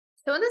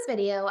So, in this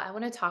video, I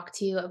want to talk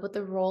to you about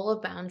the role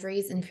of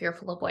boundaries in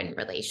fearful avoidant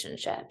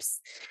relationships.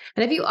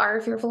 And if you are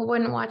a fearful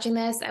avoidant watching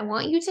this, I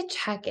want you to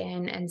check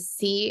in and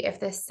see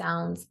if this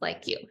sounds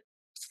like you.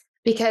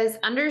 Because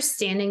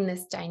understanding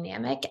this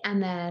dynamic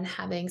and then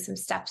having some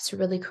steps to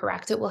really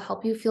correct it will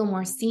help you feel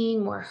more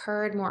seen, more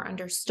heard, more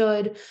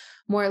understood,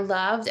 more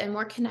loved, and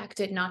more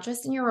connected, not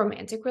just in your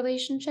romantic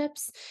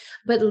relationships,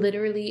 but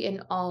literally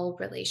in all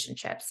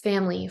relationships,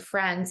 family,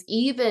 friends,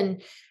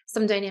 even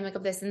some dynamic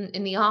of this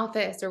in the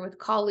office or with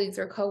colleagues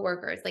or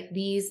coworkers. Like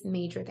these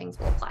major things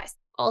will apply.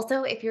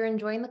 Also, if you're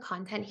enjoying the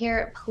content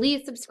here,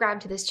 please subscribe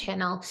to this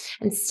channel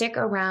and stick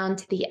around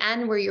to the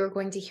end where you're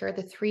going to hear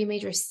the three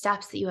major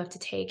steps that you have to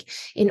take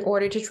in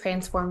order to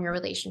transform your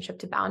relationship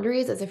to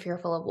boundaries as a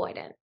fearful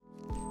avoidant.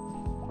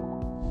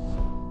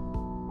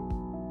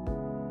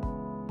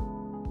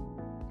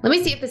 Let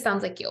me see if this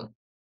sounds like you.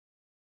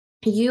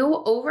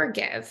 You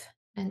overgive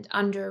and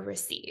under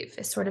receive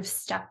is sort of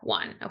step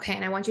one. Okay.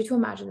 And I want you to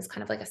imagine this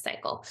kind of like a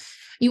cycle.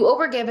 You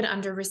overgive and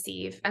under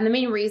receive. And the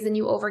main reason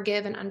you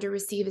overgive and under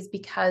receive is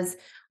because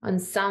on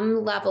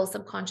some level,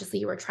 subconsciously,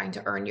 you are trying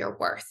to earn your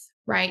worth,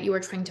 right? You are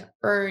trying to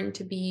earn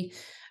to be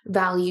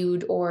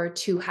valued or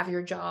to have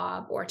your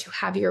job or to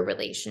have your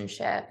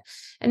relationship.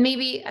 And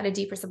maybe at a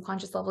deeper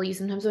subconscious level, you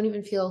sometimes don't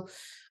even feel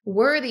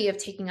worthy of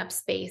taking up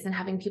space and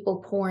having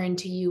people pour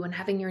into you and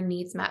having your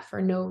needs met for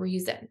no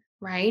reason,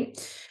 right?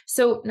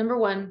 So, number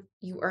one,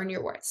 you earn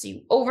your worth. So,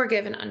 you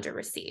overgive and under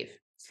receive.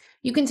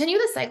 You continue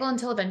the cycle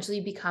until eventually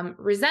you become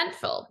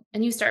resentful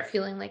and you start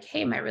feeling like,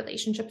 hey, my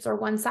relationships are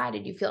one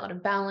sided. You feel out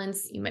of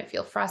balance. You might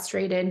feel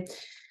frustrated.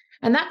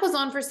 And that goes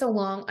on for so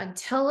long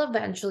until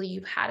eventually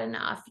you've had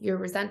enough, you're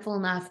resentful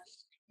enough,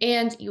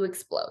 and you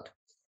explode.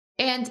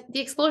 And the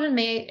explosion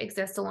may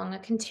exist along a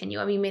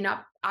continuum. You may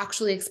not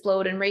actually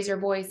explode and raise your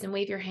voice and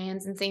wave your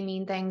hands and say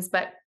mean things,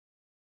 but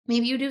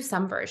maybe you do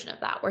some version of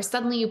that where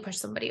suddenly you push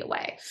somebody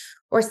away,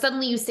 or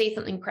suddenly you say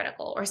something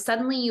critical, or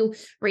suddenly you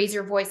raise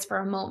your voice for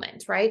a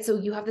moment, right? So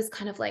you have this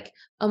kind of like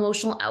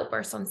emotional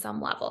outburst on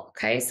some level.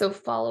 Okay. So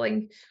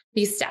following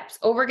these steps,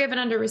 overgive and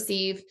under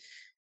receive,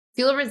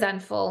 feel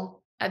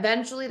resentful.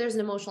 Eventually there's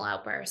an emotional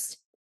outburst.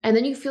 And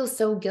then you feel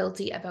so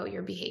guilty about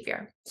your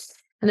behavior.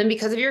 And then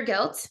because of your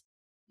guilt,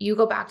 you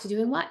go back to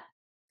doing what?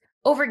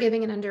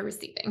 Overgiving and under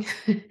receiving,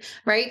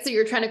 right? So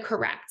you're trying to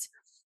correct.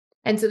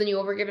 And so then you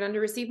overgive and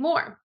under receive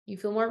more. You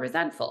feel more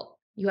resentful.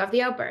 You have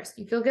the outburst.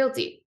 You feel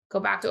guilty.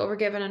 Go back to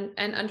overgive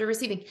and under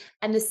receiving.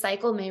 And the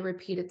cycle may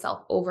repeat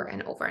itself over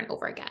and over and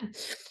over again.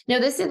 Now,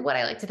 this is what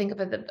I like to think of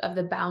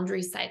the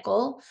boundary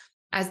cycle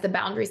as the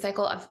boundary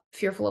cycle of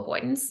fearful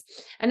avoidance.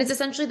 And it's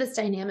essentially this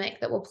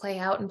dynamic that will play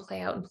out and play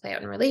out and play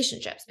out in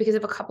relationships because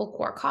of a couple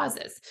core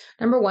causes.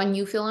 Number one,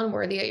 you feel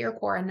unworthy at your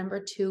core. And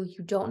number two,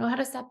 you don't know how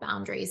to set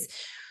boundaries.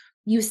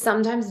 You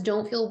sometimes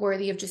don't feel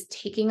worthy of just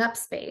taking up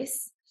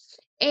space.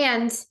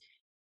 And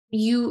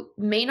you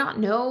may not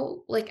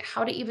know like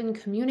how to even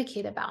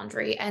communicate a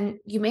boundary, and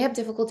you may have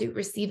difficulty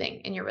receiving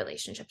in your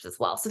relationships as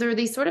well. So there are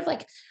these sort of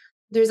like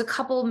there's a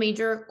couple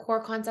major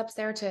core concepts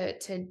there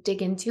to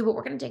dig into, but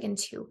we're going to dig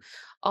into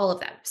all of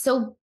them.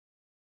 So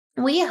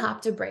we have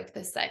to break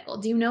this cycle.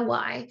 Do you know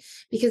why?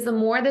 Because the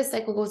more this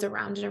cycle goes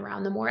around and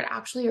around, the more it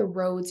actually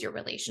erodes your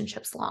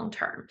relationships long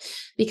term.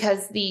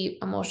 Because the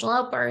emotional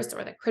outburst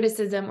or the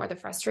criticism or the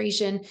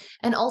frustration,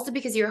 and also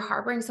because you're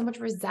harboring so much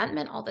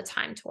resentment all the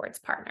time towards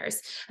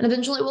partners, and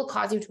eventually it will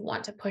cause you to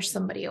want to push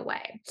somebody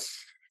away.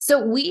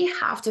 So we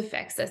have to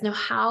fix this. Now,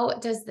 how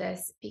does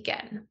this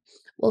begin?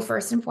 Well,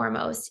 first and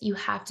foremost, you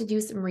have to do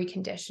some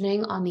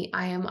reconditioning on the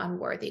I am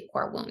unworthy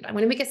core wound. I'm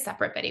going to make a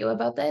separate video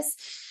about this,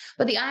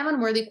 but the I am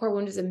unworthy core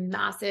wound is a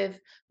massive,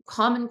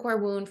 common core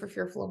wound for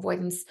fearful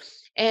avoidance.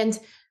 And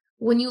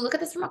when you look at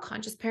this from a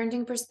conscious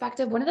parenting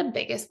perspective, one of the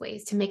biggest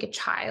ways to make a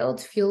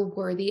child feel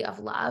worthy of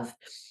love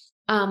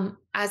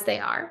as they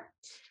are,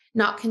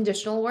 not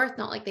conditional worth,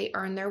 not like they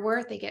earn their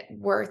worth. They get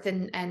worth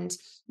and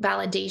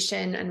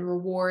validation and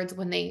rewards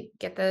when they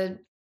get the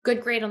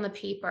good grade on the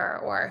paper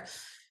or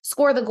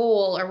score the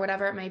goal or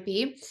whatever it might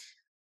be,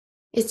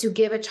 is to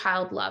give a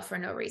child love for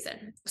no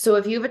reason. So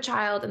if you have a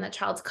child and that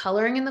child's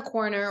coloring in the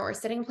corner or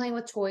sitting playing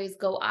with toys,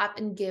 go up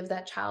and give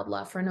that child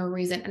love for no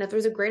reason. And if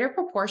there's a greater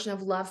proportion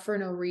of love for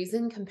no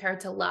reason compared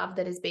to love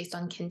that is based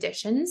on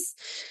conditions,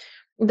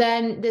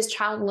 then this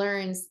child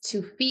learns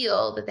to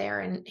feel that they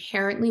are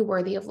inherently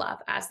worthy of love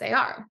as they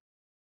are.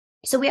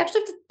 So we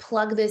actually have to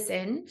plug this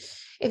in.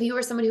 If you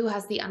are somebody who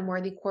has the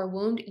unworthy core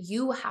wound,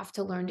 you have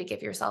to learn to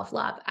give yourself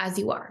love as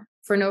you are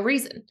for no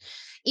reason.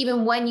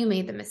 Even when you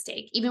made the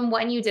mistake, even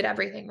when you did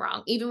everything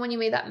wrong, even when you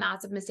made that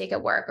massive mistake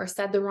at work or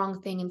said the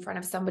wrong thing in front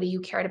of somebody you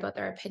cared about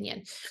their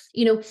opinion.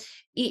 You know,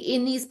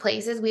 in these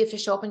places, we have to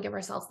show up and give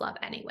ourselves love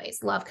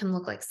anyways. Love can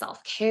look like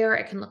self-care.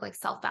 It can look like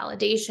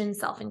self-validation,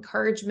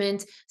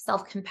 self-encouragement,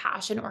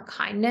 self-compassion, or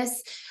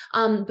kindness.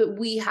 But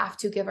we have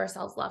to give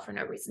ourselves love for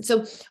no reason.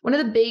 So one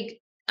of the big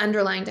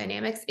underlying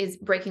dynamics is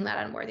breaking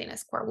that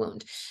unworthiness core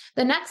wound.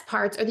 The next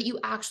parts are that you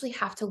actually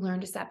have to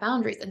learn to set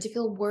boundaries and to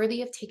feel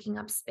worthy of taking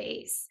up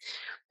space.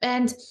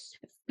 And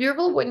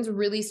fearful avoidants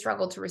really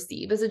struggle to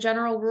receive as a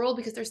general rule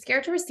because they're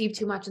scared to receive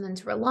too much and then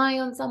to rely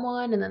on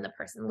someone, and then the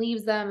person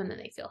leaves them and then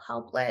they feel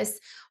helpless,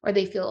 or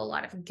they feel a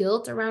lot of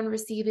guilt around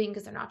receiving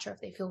because they're not sure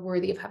if they feel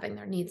worthy of having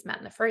their needs met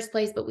in the first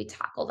place. But we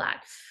tackle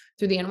that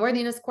through the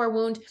unworthiness core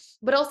wound.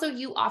 But also,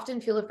 you often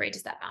feel afraid to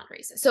set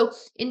boundaries. So,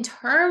 in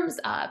terms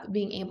of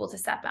being able to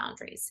set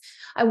boundaries,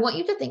 I want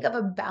you to think of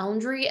a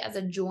boundary as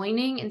a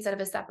joining instead of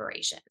a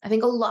separation. I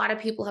think a lot of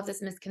people have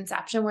this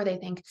misconception where they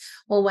think,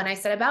 well, when I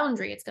set a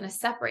boundary, it's going to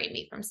separate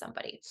me from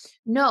somebody.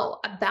 No,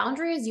 a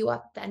boundary is you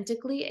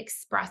authentically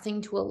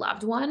expressing to a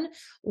loved one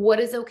what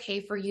is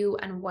okay for you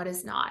and what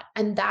is not.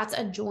 And that's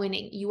a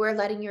joining. You are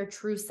letting your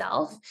true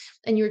self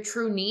and your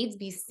true needs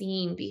be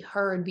seen, be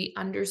heard, be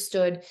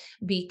understood,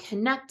 be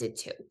connected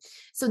to.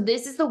 So,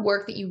 this is the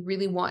work that you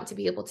really want to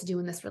be able to do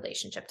in this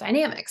relationship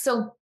dynamic.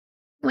 So,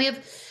 we have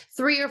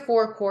 3 or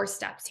 4 core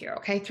steps here,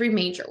 okay? 3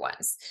 major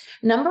ones.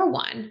 Number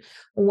 1,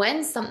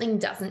 when something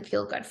doesn't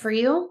feel good for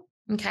you,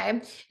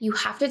 okay, you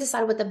have to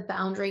decide what the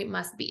boundary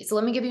must be. So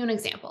let me give you an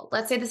example.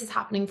 Let's say this is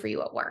happening for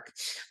you at work,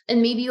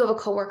 and maybe you have a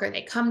coworker,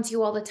 they come to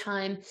you all the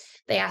time,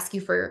 they ask you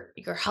for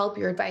your help,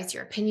 your advice,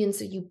 your opinion,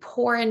 so you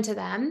pour into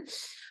them,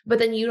 but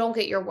then you don't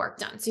get your work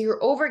done. So you're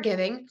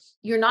overgiving,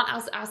 you're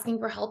not asking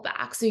for help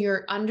back, so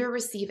you're under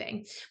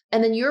receiving,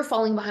 and then you're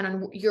falling behind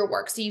on your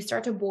work. So you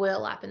start to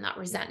boil up in that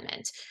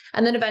resentment.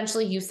 And then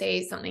eventually you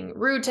say something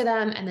rude to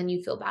them, and then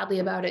you feel badly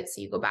about it. So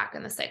you go back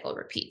and the cycle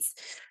repeats.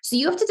 So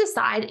you have to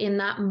decide in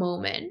that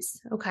moment,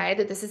 okay,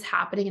 that this is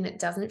happening and it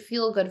doesn't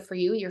feel good for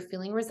you. You're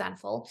feeling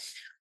resentful.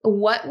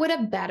 What would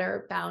a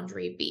better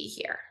boundary be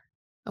here?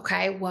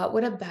 Okay, what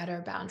would a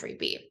better boundary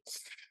be?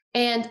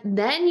 And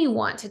then you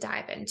want to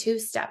dive into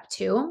step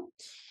 2,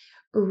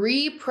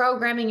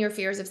 reprogramming your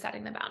fears of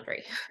setting the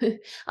boundary.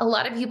 A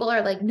lot of people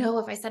are like, no,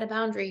 if I set a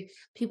boundary,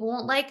 people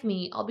won't like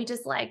me. I'll be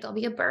disliked. I'll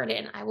be a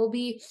burden. I will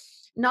be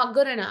not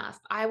good enough.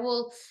 I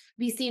will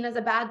be seen as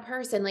a bad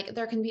person. Like,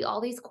 there can be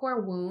all these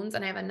core wounds.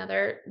 And I have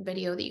another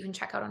video that you can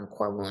check out on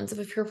core wounds of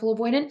a fearful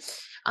avoidant.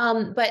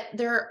 But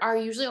there are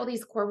usually all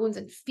these core wounds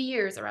and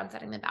fears around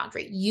setting the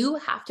boundary. You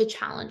have to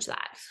challenge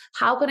that.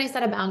 How can I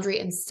set a boundary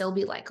and still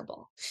be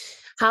likable?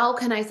 How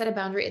can I set a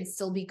boundary and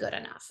still be good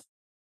enough?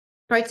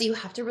 Right. So you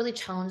have to really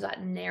challenge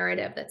that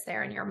narrative that's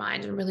there in your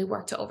mind and really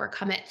work to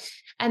overcome it.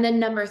 And then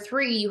number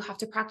 3, you have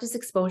to practice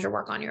exposure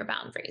work on your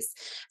boundaries.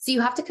 So you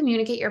have to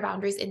communicate your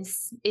boundaries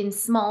in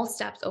small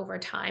steps over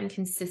time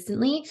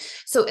consistently.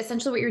 So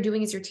essentially what you're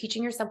doing is you're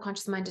teaching your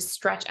subconscious mind to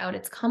stretch out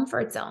its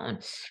comfort zone.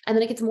 And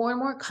then it gets more and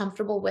more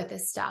comfortable with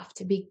this stuff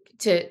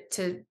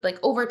to like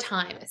over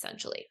time,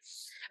 essentially.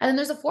 And then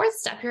there's a 4th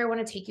step here I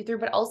want to take you through,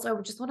 but also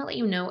I just want to let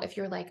you know if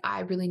you're like, I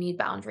really need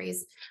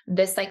boundaries.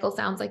 This cycle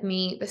sounds like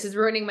me. This is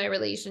ruining my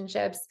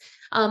relationships.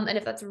 And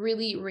if that's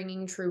really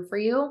ringing true for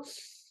you,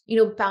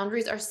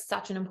 boundaries are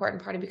such an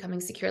important part of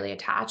becoming securely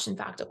attached. In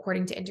fact,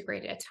 according to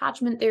integrated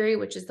attachment theory,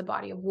 which is the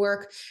body of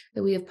work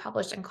that we have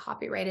published and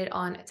copyrighted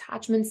on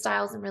attachment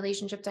styles and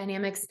relationship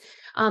dynamics,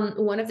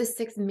 one of the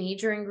 6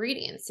 major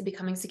ingredients to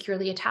becoming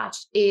securely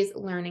attached is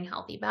learning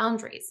healthy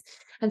boundaries.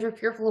 And for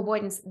fearful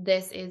avoidance,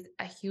 this is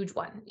a huge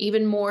one,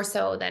 even more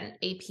so than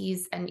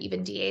APs and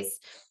even DAs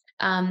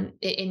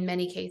in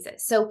many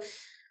cases. So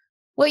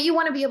what you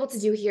want to be able to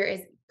do here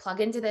is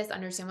plug into this,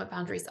 understand what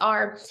boundaries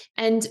are.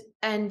 And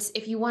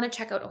if you want to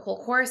check out a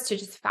whole course to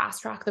just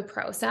fast track the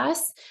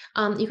process,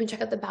 you can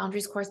check out the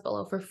boundaries course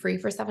below for free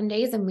for 7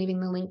 days. I'm leaving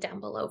the link down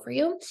below for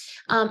you.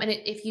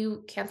 If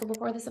you cancel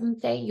before the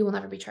 7th day, you will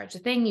never be charged a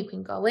thing. You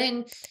can go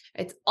in.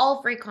 It's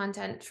all free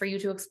content for you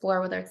to explore,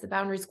 whether it's the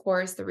boundaries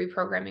course, the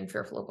reprogramming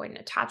fearful avoidant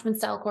attachment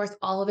style course,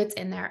 all of it's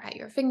in there at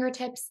your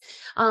fingertips.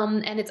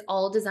 And it's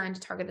all designed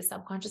to target the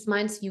subconscious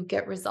mind so you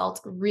get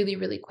results really,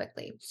 really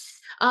quickly.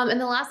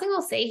 And the last thing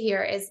I'll say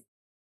here is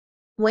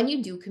when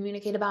you do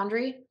communicate a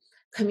boundary,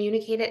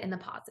 communicate it in the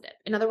positive.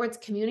 In other words,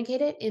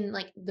 communicate it in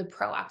like the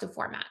proactive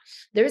format.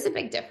 There's a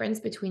big difference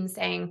between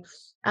saying,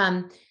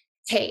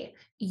 hey,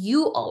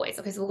 you always,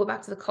 okay, so we'll go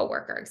back to the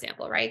coworker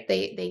example, right?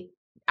 They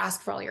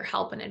ask for all your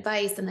help and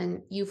advice, and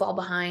then you fall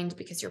behind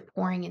because you're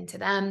pouring into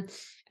them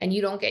and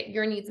you don't get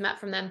your needs met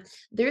from them.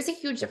 There's a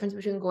huge difference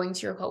between going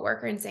to your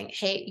coworker and saying,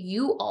 hey,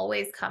 you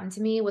always come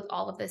to me with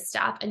all of this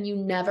stuff and you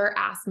never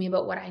ask me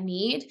about what I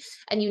need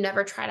and you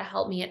never try to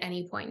help me at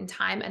any point in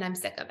time, and I'm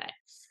sick of it.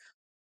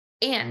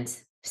 And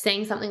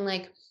saying something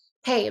like,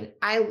 hey,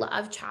 I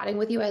love chatting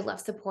with you. I love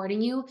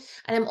supporting you.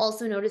 And I'm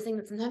also noticing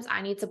that sometimes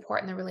I need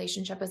support in the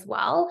relationship as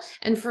well.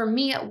 And for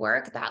me at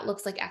work, that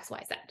looks like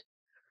XYZ.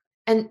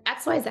 And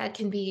XYZ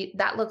can be,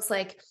 that looks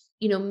like,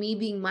 me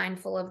being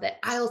mindful of that.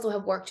 I also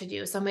have work to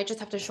do. So I might just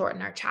have to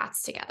shorten our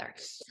chats together.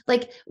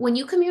 Like when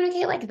you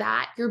communicate like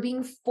that, you're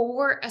being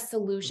for a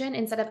solution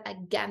instead of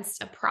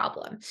against a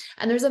problem.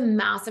 And there's a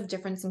massive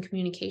difference in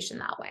communication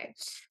that way.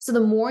 So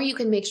the more you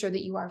can make sure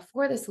that you are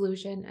for the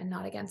solution and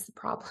not against the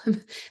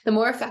problem, the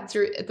more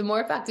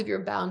effective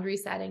your boundary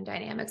setting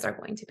dynamics are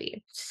going to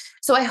be.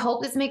 So I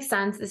hope this makes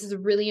sense. This is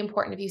really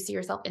important if you see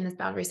yourself in this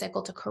boundary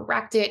cycle to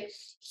correct it.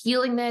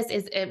 Healing this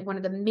is one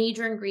of the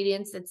major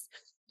ingredients that's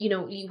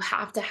you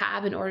have to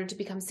have in order to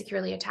become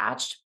securely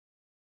attached.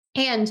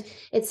 And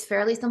it's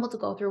fairly simple to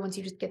go through once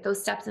you just get those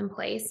steps in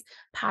place,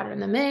 pattern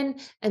them in,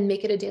 and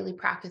make it a daily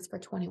practice for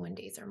 21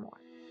 days or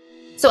more.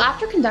 So,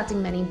 after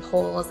conducting many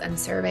polls and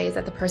surveys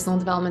at the Personal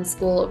Development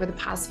School over the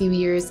past few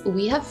years,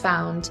 we have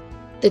found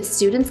that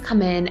students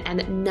come in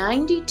and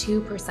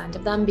 92%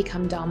 of them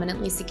become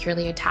dominantly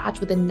securely attached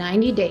within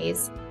 90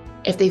 days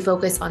if they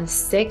focus on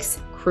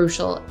 6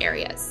 crucial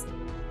areas.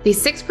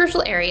 These 6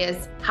 crucial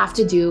areas have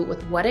to do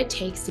with what it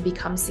takes to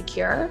become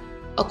secure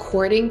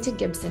according to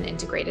Gibson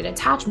integrated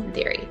attachment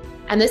theory.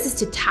 And this is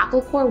to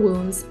tackle core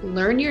wounds,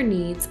 learn your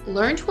needs,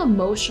 learn to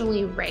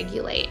emotionally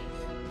regulate,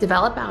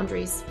 develop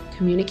boundaries,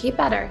 communicate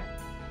better,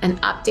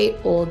 and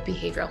update old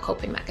behavioral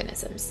coping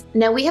mechanisms.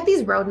 Now, we have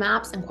these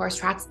roadmaps and course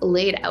tracks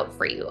laid out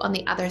for you on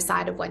the other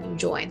side of when you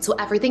join. So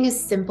everything is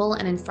simple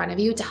and in front of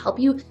you to help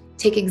you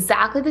take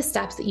exactly the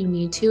steps that you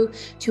need to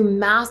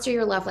master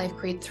your love life,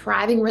 create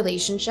thriving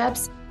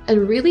relationships,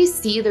 and really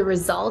see the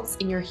results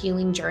in your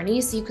healing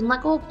journey so you can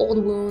let go of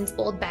old wounds,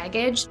 old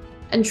baggage,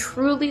 and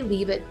truly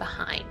leave it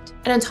behind.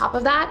 And on top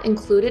of that,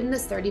 included in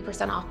this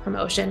 30% off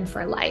promotion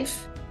for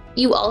life,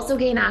 you also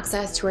gain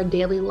access to our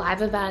daily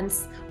live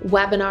events,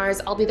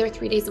 webinars. I'll be there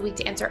 3 days a week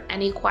to answer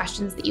any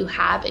questions that you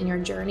have in your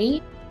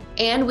journey.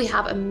 And we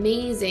have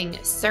amazing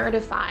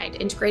certified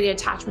integrated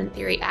attachment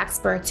theory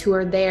experts who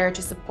are there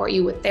to support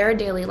you with their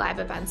daily live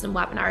events and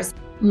webinars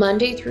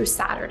Monday through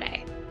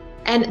Saturday.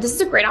 And this is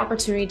a great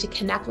opportunity to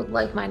connect with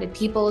like-minded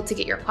people, to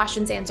get your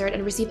questions answered,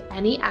 and receive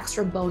any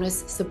extra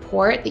bonus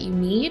support that you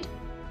need.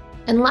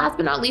 And last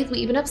but not least, we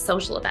even have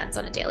social events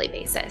on a daily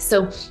basis.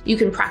 So you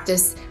can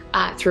practice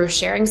through a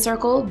sharing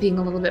circle, being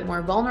a little bit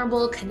more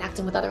vulnerable,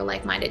 connecting with other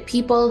like-minded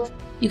people.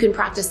 You can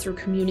practice through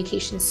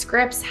communication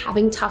scripts,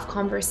 having tough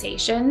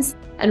conversations,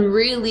 and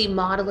really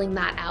modeling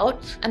that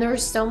out. And there are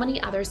so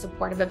many other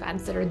supportive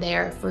events that are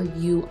there for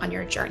you on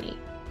your journey.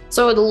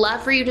 So I would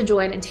love for you to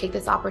join and take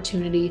this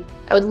opportunity.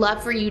 I would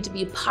love for you to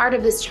be part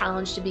of this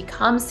challenge to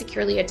become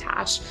securely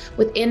attached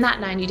within that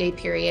 90-day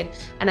period.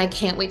 And I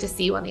can't wait to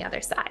see you on the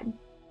other side.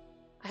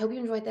 I hope you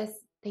enjoyed this.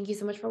 Thank you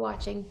so much for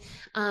watching.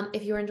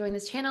 If you're enjoying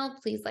this channel,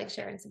 please like,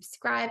 share, and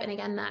subscribe. And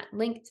again, that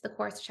link to the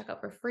course to check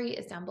out for free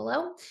is down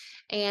below.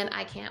 And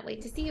I can't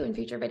wait to see you in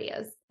future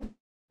videos.